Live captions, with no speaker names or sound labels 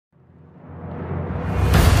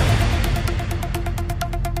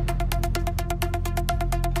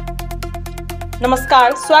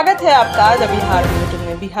नमस्कार, स्वागत है आपका द बिहार न्यूज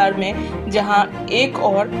में। बिहार में जहां एक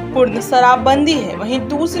और पूर्ण शराबबंदी है, वहीं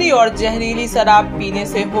दूसरी ओर जहरीली शराब पीने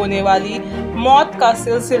से होने वाली मौत का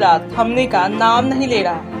सिलसिला थमने का नाम नहीं ले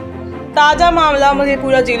रहा है। ताजा मामला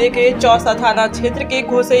मधेपुरा जिले के चौसा थाना क्षेत्र के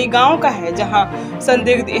घोसई गांव का है, जहां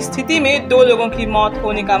संदिग्ध स्थिति में 2 लोगों की मौत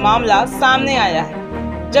होने का मामला सामने आया है,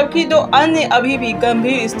 जबकि 2 अन्य अभी भी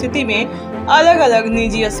गंभीर स्थिति में अलग अलग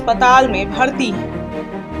निजी अस्पताल में भर्ती हैं।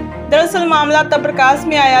 दरअसल मामला तब प्रकाश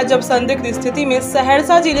में आया जब संदिग्ध स्थिति में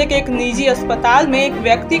सहरसा जिले के एक निजी अस्पताल में एक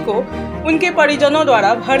व्यक्ति को उनके परिजनों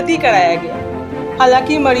द्वारा भर्ती कराया गया।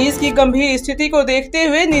 हालांकि मरीज की गंभीर स्थिति को देखते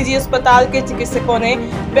हुए निजी अस्पताल के चिकित्सकों ने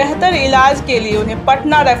बेहतर इलाज के लिए उन्हें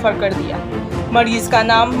पटना रेफर कर दिया। मरीज का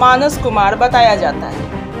नाम मानस कुमार बताया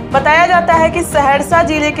जाता है कि सहरसा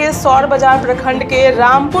जिले के सौर बाजार प्रखंड के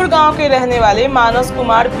रामपुर गाँव के रहने वाले मानस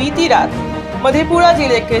कुमार बीती रात मधेपुरा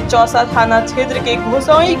जिले के चौसा थाना क्षेत्र के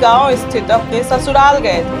घोसई गांव स्थित अपने ससुराल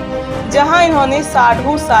गए थे, जहां इन्होंने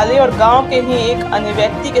साढ़ू साले और गांव के ही एक अन्य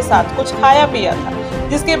व्यक्ति के साथ कुछ खाया पिया था,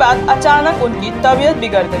 जिसके बाद अचानक उनकी तबीयत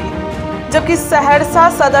बिगड़ गई। जबकि सहरसा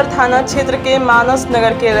सदर थाना क्षेत्र के मानस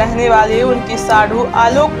नगर के रहने वाले उनकी साढ़ू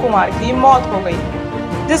आलोक कुमार की मौत हो गई,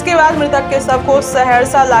 जिसके बाद मृतक के शव को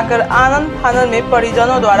सहरसा लाकर आनंद फानन में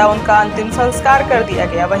परिजनों द्वारा उनका अंतिम संस्कार कर दिया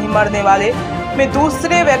गया। वहीं मरने वाले में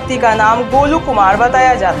दूसरे व्यक्ति का नाम गोलू कुमार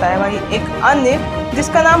बताया जाता है। वहीं एक अन्य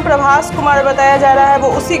जिसका नाम प्रभास कुमार बताया जा रहा है, वो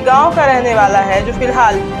उसी गांव का रहने वाला है, जो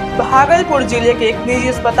फिलहाल भागलपुर जिले के एक निजी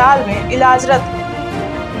अस्पताल में इलाजरत है।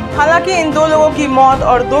 हालांकि इन 2 लोगों की मौत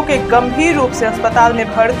और 2 के गंभीर रूप से अस्पताल में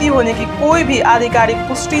भर्ती होने की कोई भी आधिकारिक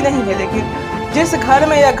पुष्टि नहीं है, लेकिन जिस घर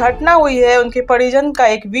में यह घटना हुई है उनके परिजन का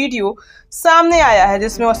एक वीडियो सामने आया है,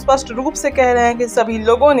 जिसमें वो स्पष्ट रूप से कह रहे हैं कि सभी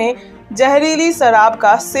लोगों ने जहरीली शराब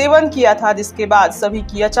का सेवन किया था, जिसके बाद सभी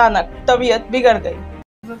की अचानक तबीयत बिगड़ गई।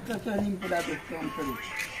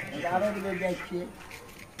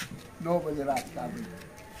 9 बजे रात का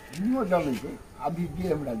अभी जे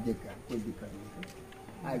हमरा देकर कोई दिक्कत नहीं,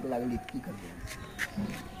 आग लगली की कर दे।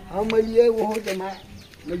 हम अलिए वो जमा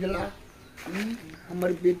मजला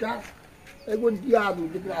हमर बेटा एगो दियाद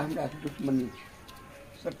जरा हमरा दुश्मनी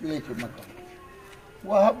सटले छै मकान,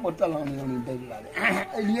 वह बोतल हम दे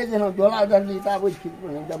अलिए जे हम डोला दर्जी आबै छी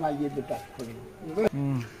जमाइए बेटा खोल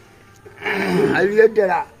अलिए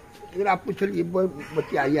डेरा एकरा पूछलिए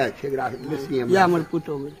बच्चा या छै एकरा बेसी या हमर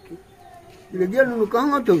पुतो में गेल नु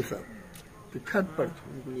कहां छौ सब तो छत पर छौ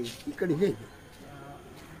की करिए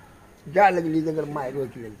जा लगली जगर माय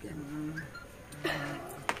रोक लेलके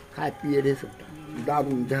खाए पिए रे सब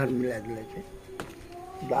दारू जहर मिला दिले छै,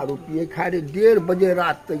 दारू पिए खाए रे 1:30 बजे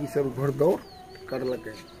रात तक सब घोड़दौड़ करलक।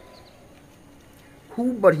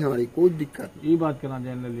 खूब बढ़िया रही, कोई दिक्कत ये बात केना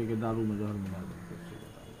जान लेलिए कि दारू में जहर मिला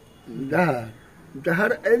देलकै।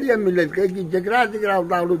 जहर एलिए मिललकै कि जकरा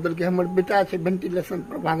दारू देलकै। हमर बेटा छै वेंटिलेशन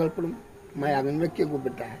पर भागलपुर में, मायागंज में के गो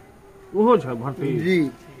बेटा है वो छै भर्ती जी।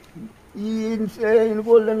 इनसे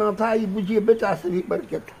इनको लेना था, ये बुझिए बेटा से भी बढ़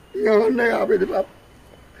के था। यहाँ नहीं आवे बाप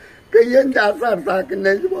कहिए जा सरसा के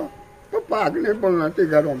नहीं जब पप्पा के नहीं बोलना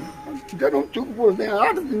चाहिए घरों में। जब हम चुप बोलते हैं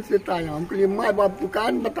 8 दिन से था यहाँ, हम के लिए माँ बाप को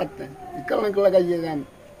कान बताते हैं कलंक लगाइएगा।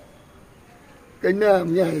 कहना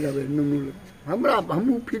हम यहाँ रहे हमरा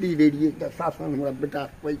हमू फ्री दे रहिए शासन हमारा बेटा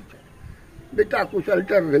पैघ है, बेटा कुछ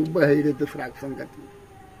अल्टर रहे बहे रहे दूसरा के संगति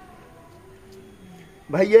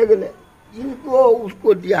भैया गए। इनको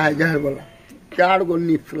उसको दिया है जहर वाला 4 गो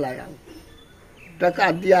नीच लाया, टका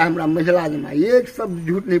दिया हमरा महिला जमा, एक सब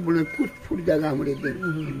झूठ नहीं बोले, कुछ फुट जगह हमारे दे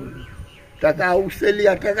टका उससे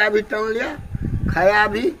लिया, टका भी टान लिया, खाया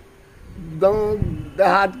भी। गाँव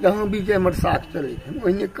देहात जहाँ भी जे हमारे साथ चले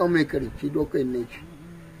वही कमे करी थी, रोके नहीं थी।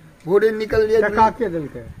 भोरे निकल लिए टका के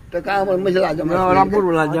देलकै, टका हमर महिला जमा रामपुर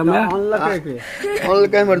वाला जमा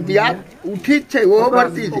अनलकै हमर दिया उठी छै वो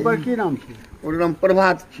भर्ती छै। ओकर की नाम छै? और नाम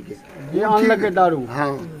प्रभात छिके। ये अनलकै दारू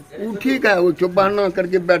हाँ उ ठीक है, वो बहाना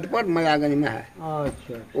करके बेड पर मायागंज में है।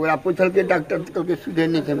 अच्छा ओकरा पूछलकै डॉक्टर कहलकै सुधे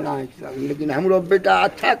नहीं छै हमरा, लेकिन हमरो बेटा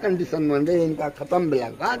अच्छा कंडीशन में रहे, इनका खत्म भेला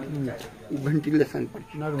के बाद वेंटिलेशन पर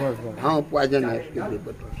नर्वस हाँ पॉइजन है इसके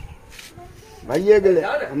बोतल भइए गेले।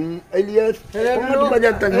 हम अलिए 5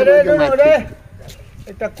 बजे तक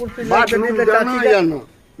बात नहीं जाना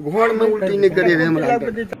घर में उल्टी नहीं करे रहे हमरा।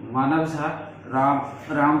 मानव झा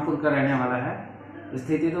रामपुर का रहने वाला है।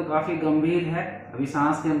 स्थिति तो काफ़ी गंभीर है, अभी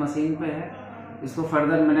सांस के मशीन पे है। इसको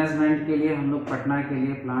फर्दर मैनेजमेंट के लिए हम लोग पटना के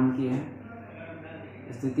लिए प्लान किए हैं।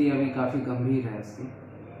 स्थिति अभी काफ़ी गंभीर है इसकी।